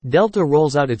Delta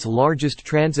rolls out its largest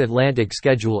transatlantic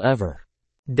schedule ever.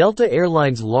 Delta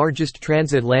Airlines' largest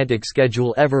transatlantic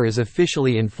schedule ever is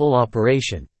officially in full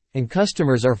operation, and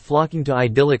customers are flocking to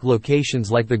idyllic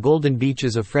locations like the golden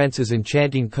beaches of France's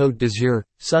enchanting Côte d'Azur,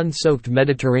 sun-soaked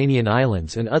Mediterranean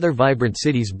islands and other vibrant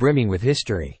cities brimming with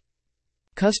history.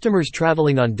 Customers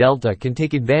traveling on Delta can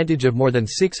take advantage of more than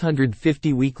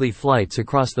 650 weekly flights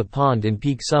across the pond in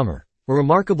peak summer, a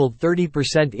remarkable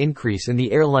 30% increase in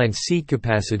the airline's seat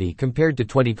capacity compared to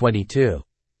 2022.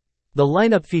 The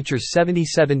lineup features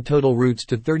 77 total routes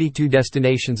to 32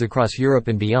 destinations across Europe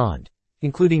and beyond,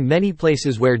 including many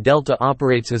places where Delta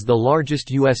operates as the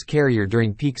largest U.S. carrier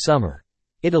during peak summer: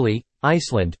 Italy,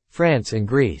 Iceland, France and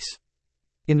Greece.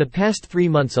 In the past 3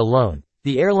 months alone,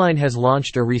 the airline has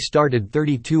launched or restarted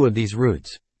 32 of these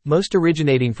routes, most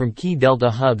originating from key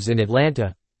Delta hubs in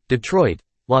Atlanta, Detroit,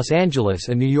 Los Angeles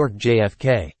and New York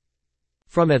JFK.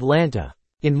 From Atlanta.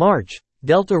 In March,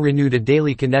 Delta renewed a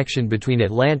daily connection between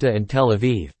Atlanta and Tel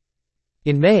Aviv.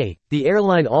 In May, the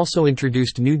airline also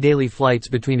introduced new daily flights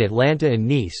between Atlanta and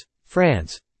Nice,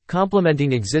 France,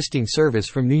 complementing existing service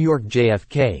from New York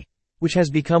JFK, which has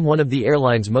become one of the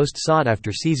airline's most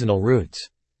sought-after seasonal routes.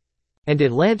 And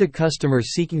Atlanta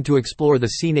customers seeking to explore the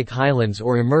scenic highlands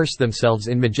or immerse themselves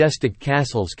in majestic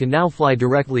castles can now fly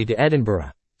directly to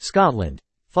Edinburgh, Scotland,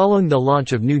 following the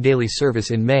launch of new daily service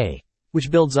in May,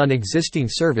 which builds on existing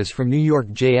service from New York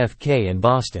JFK and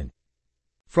Boston.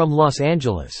 From Los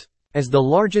Angeles. As the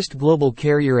largest global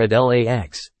carrier at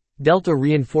LAX, Delta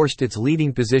reinforced its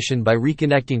leading position by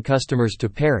reconnecting customers to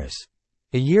Paris,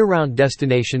 a year-round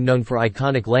destination known for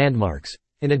iconic landmarks,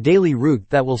 and a daily route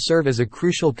that will serve as a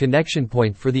crucial connection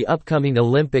point for the upcoming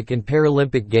Olympic and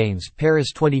Paralympic Games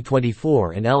Paris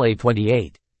 2024 and LA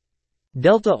 28.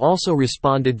 Delta also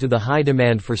responded to the high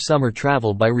demand for summer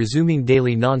travel by resuming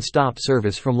daily non-stop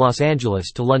service from Los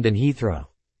Angeles to London Heathrow.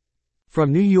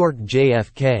 From New York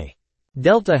JFK.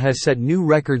 Delta has set new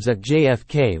records at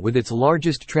JFK with its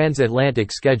largest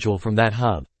transatlantic schedule from that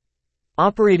hub.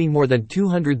 Operating more than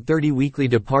 230 weekly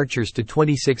departures to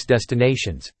 26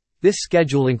 destinations, this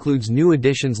schedule includes new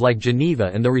additions like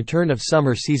Geneva and the return of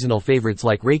summer seasonal favorites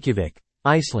like Reykjavik,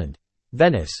 Iceland,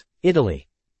 Venice, Italy,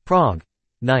 Prague,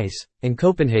 Nice, and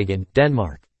Copenhagen,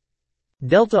 Denmark.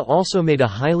 Delta also made a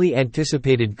highly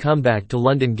anticipated comeback to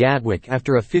London Gatwick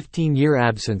after a 15-year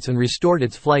absence and restored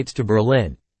its flights to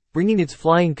Berlin, bringing its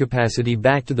flying capacity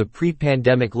back to the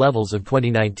pre-pandemic levels of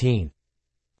 2019.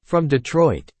 From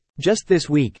Detroit. Just this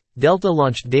week, Delta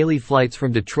launched daily flights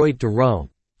from Detroit to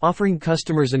Rome, offering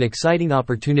customers an exciting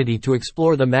opportunity to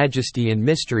explore the majesty and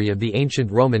mystery of the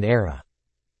ancient Roman era.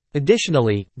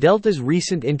 Additionally, Delta's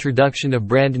recent introduction of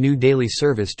brand new daily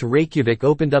service to Reykjavik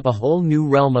opened up a whole new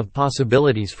realm of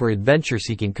possibilities for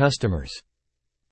adventure-seeking customers.